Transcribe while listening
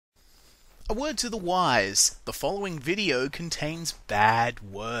A word to the wise, the following video contains bad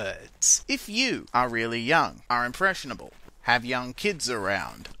words. If you are really young, are impressionable, have young kids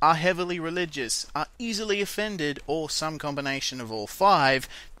around, are heavily religious, are easily offended, or some combination of all five,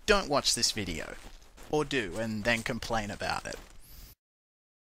 don't watch this video. Or do, and then complain about it.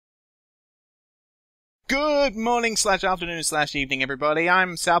 Good morning / afternoon / evening, everybody.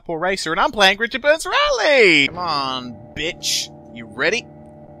 I'm Southpaw Racer, and I'm playing Richard Burns Rally! Come on, bitch. You ready?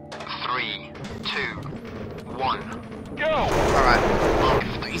 3, 2, 1, go! Alright.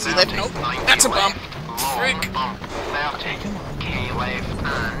 Easy left. Nope. That's a bump. Frick. Okay, come on.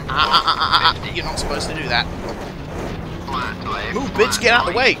 You're not supposed to do that. Left, Move, bitch. Get out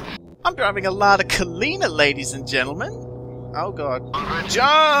of the way. I'm driving a lot of Kalina, ladies and gentlemen. Oh, God. 100,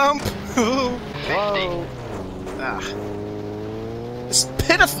 Jump! 50, Whoa. Ah. It's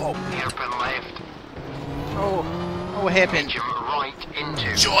pitiful. hairpin left, Oh, hairpin. medium right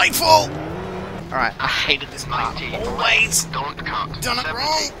into, Joyful! Alright, I hated this part. 90, Always don't cut, done it 70,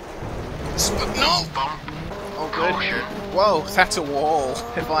 wrong. No! bump, Oh, good. caution, Whoa, that's a wall,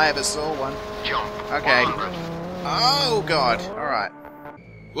 if I ever saw one. jump, Okay. 100, Oh, God. Alright.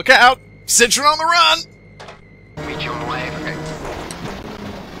 Look out! Citron on the run! medium left,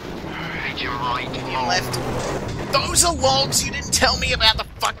 medium right, long, Left. Those are logs! You didn't tell me about the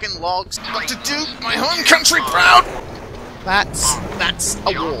fucking logs! Got to do my home country proud! That's a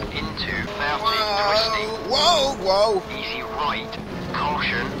wall. jump into 30, Whoa, whoa! twisting, easy right,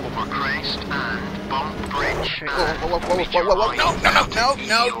 caution, over crest, and bump bridge, Whoa, medium whoa, right, no, easy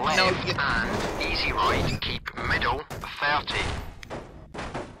no, left, you- and easy right, keep middle, 30,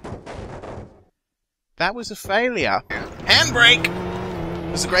 That was a failure. Handbrake!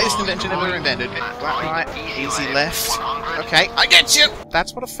 Was the greatest invention ever invented. Right, easy left. 100, Okay, I get you!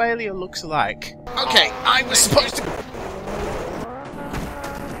 That's what a failure looks like. Okay, I was supposed to...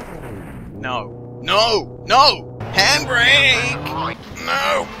 No. No! No! Handbrake! right,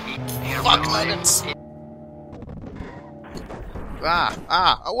 No! Fuck nuggets!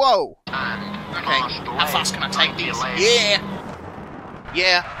 Whoa! and Okay, how fast can I take these? Yeah!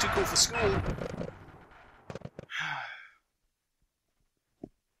 Yeah, too cool for school.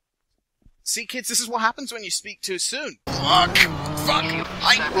 See, kids, this is what happens when you speak too soon. Fuck! Fuck!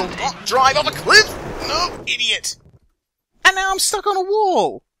 I will not drive off a cliff! No, idiot! And now I'm stuck on a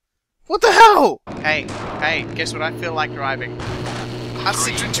wall! What the hell? Hey, guess what I feel like driving? A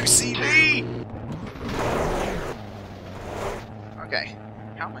Citroen 2CV! Okay,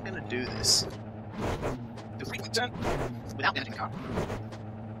 how am I gonna do this? Do we turn without damaging the car?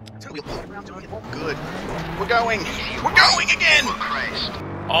 Turn the wheel all around doing it. Oh, good. We're going again! crest,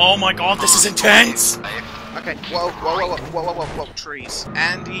 Oh my god, this is intense! left, Okay, whoa, trees.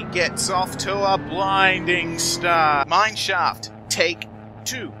 And he gets off to a blinding start. Mine shaft, take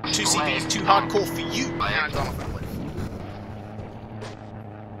 2. 2 CVs, too hardcore for you. And I've gone off a cliff.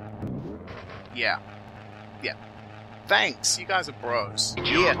 Yeah. Thanks, you guys are bros.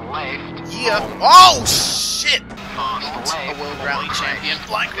 Yeah. left, Oh, shit! fast Not left, a World Rally over champion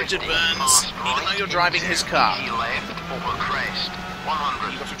crest, like Richard 50, Burns, fast even right though you're driving his car. easy left, over crest,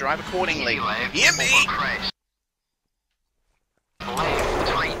 100, You've got to drive accordingly. easy left, Hear me? over crest, left,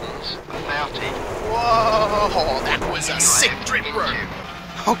 tightens, 30, Whoa, that was a sick left, drip, bro. into,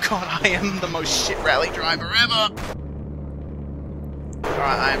 Oh god, I am the most shit rally driver ever!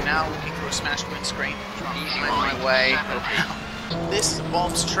 Alright, I am now looking through a smashed windscreen, trying to easy find right, my way 70, around. This is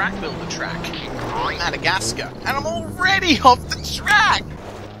Bob's Track Builder track, keep right, Madagascar, and I'm already off the track!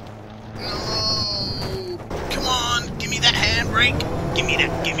 No! Come on, give me that handbrake! Give me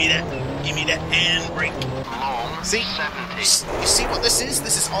that handbrake! long, See? 70, You see what this is?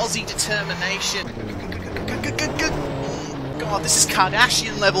 This is Aussie determination. God, this is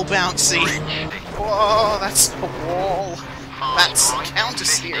Kardashian level bouncy. bridge, Whoa, that's a wall. That's fast right, counter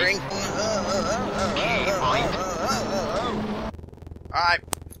 50, steering. right. Alright,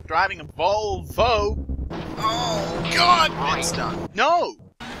 driving a Volvo. Oh God, it's done. No.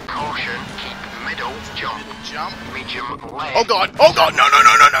 Caution, keep middle, jump, Jump. medium left. Oh God. Oh God. No.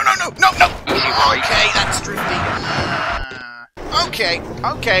 Easy right. Okay, that's drifting. Okay,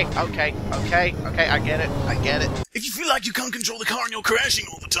 I get it. If you feel like you can't control the car and you're crashing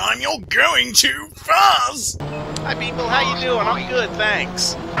all the time, you're going too fast! Hi people, how you doing? I'm good,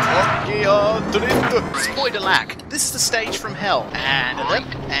 thanks. Spoiler-lack. This is the stage from hell. And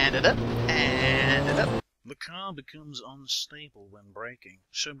it up. The car becomes unstable when braking,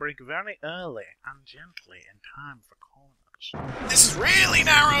 so brake very early and gently in time for corners. This is really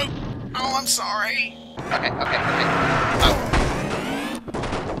narrow! Oh, I'm sorry. Okay. Oh.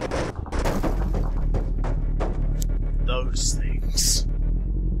 Those things.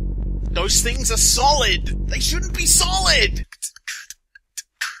 Those things are solid! They shouldn't be solid!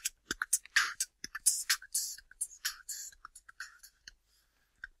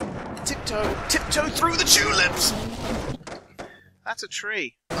 Tiptoe through the tulips! That's a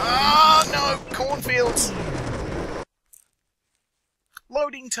tree. Oh no! Cornfields!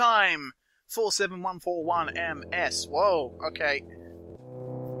 Loading time! 47141 MS. Whoa, okay.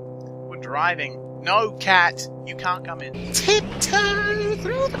 We're driving. No, cat! You can't come in. Tiptoe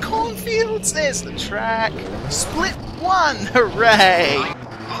through the cornfields! There's the track! Split 1! Hooray!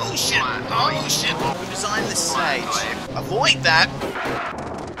 Oh shit! Oh shit! Who designed this stage? Avoid that!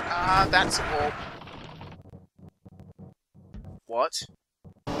 That's a ball. What?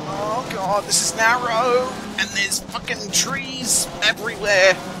 Oh god, this is narrow! And there's fucking trees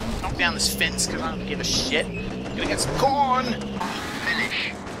everywhere! Knock down this fence because I don't give a shit. Gonna get some corn!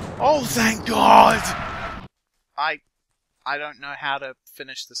 Finish. Oh, thank god! I don't know how to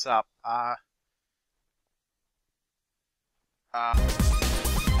finish this up.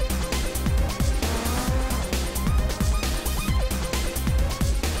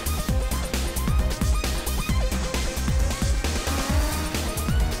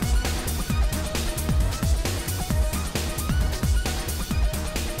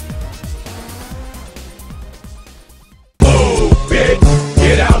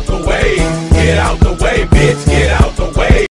 Get out the way, bitch.